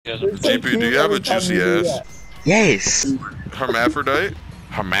GP, do you have a juicy ass? Yes. Hermaphrodite?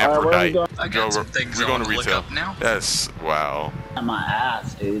 Hermaphrodite. I got some things we're I going want to to look retail. up now. Yes, wow. My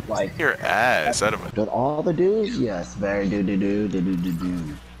ass, dude. Like Your ass. Out of it. with all the dudes, yes, very do.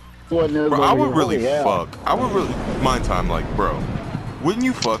 Bro, I would really fuck. I would really mind time, like, bro. Wouldn't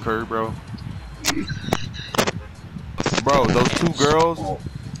you fuck her, bro? Bro, those two girls.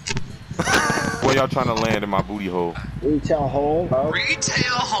 Where y'all trying to land in my booty hole? Retail hole. Bro.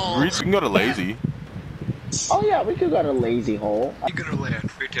 Retail hole. We can go to lazy. Oh yeah, we could go to lazy hole. You gonna land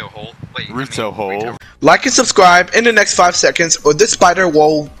retail hole? Wait. Retail hole. Like and subscribe in the next 5 seconds, or this spider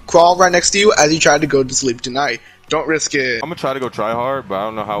will crawl right next to you as you try to go to sleep tonight. Don't risk it. I'm gonna try to go try hard, but I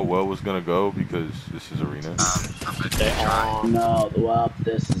don't know how well it's gonna go because this is arena. I'm gonna try. No, well,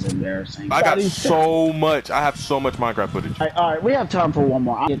 this is embarrassing. I got so much. I have so much Minecraft footage. Alright, we have time for one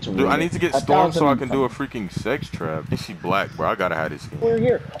more. Dude, I need to get Storm so I can do a freaking sex trap. Is she black, bro? I gotta have this skin. We're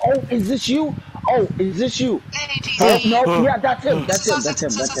here. Oh, is this you? Oh, is this you? Oh, no, yeah, that's him. That's him.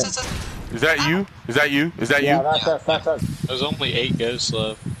 Is that you? Is that you? Is that you? Yeah, that's us. There's only 8 ghosts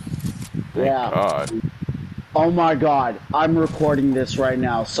left. Yeah. God. Oh my god, I'm recording this right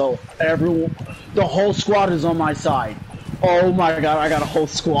now, so everyone, the whole squad is on my side. Oh my god, I got a whole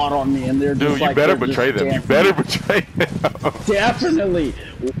squad on me, and they're just Dude, like, you better betray them. You better betray them. Definitely.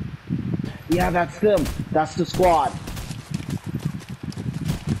 Yeah, that's them. That's the squad.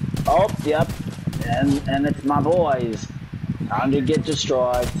 Oh, yep. And it's my boys. Time to get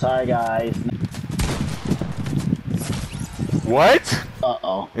destroyed. Sorry, guys. What?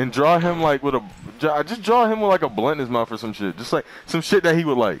 Uh-oh. And draw him like with a... Just draw him with like a blunt in his mouth or some shit. Just like some shit that he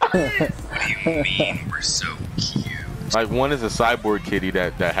would like. What do you mean we're so cute? Like one is a cyborg kitty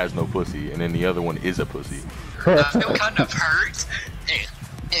that has no pussy, and then the other one is a pussy. I feel kind of hurt.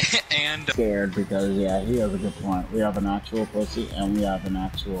 And Scared because, yeah, he has a good point. We have an actual pussy, and we have an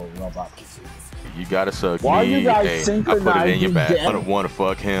actual robot pussy. You gotta suck Why me. you guys Hey, I put it in your back. synchronizing I don't want to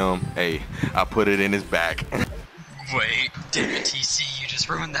fuck him. Hey, I put it in his back. wait, damn it, TC, you just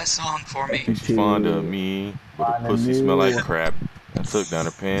ruined that song for me. She's fond of me, but the pussy smell like crap. I took down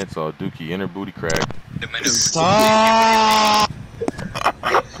her pants, all dookie in her booty crack. Stop!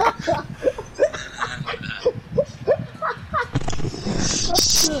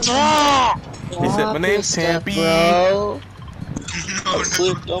 Stop! He said, my name's Tampy. Bro. I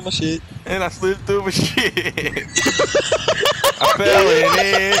slipped on my shit. And I slipped through my shit. I fell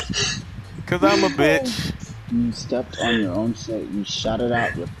in it. Cause I'm a bitch. You stepped on your own shit. You shot it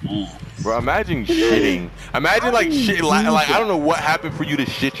out your pants. Bro, imagine shitting. Imagine like shit. Like I don't know what happened for you to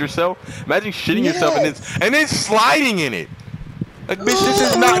shit yourself. Imagine shitting yourself and then sliding in it. Like bitch, this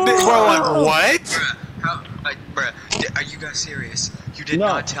is not this. Bro, like what? Bruh, are you guys serious? You did No,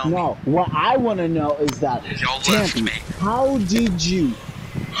 not tell me. no. What I want to know is that, Y'all left Tampy, me. how did you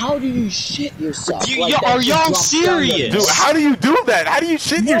shit yourself? Are y'all serious? Dude, how do you do that? How do you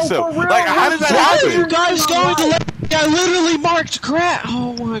shit yourself? for real, Like how does that How are you happen? guys going to let I literally marked crap?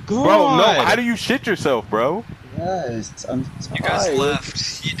 Oh my god. Bro, no. How do you shit yourself, bro? Yes, I'm sorry. You guys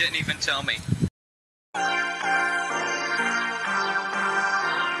left. You didn't even tell me.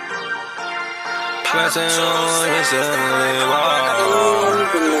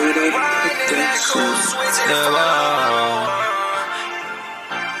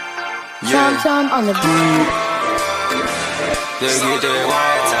 Tom on the beat.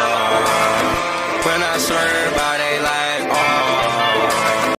 When I swear by they lie.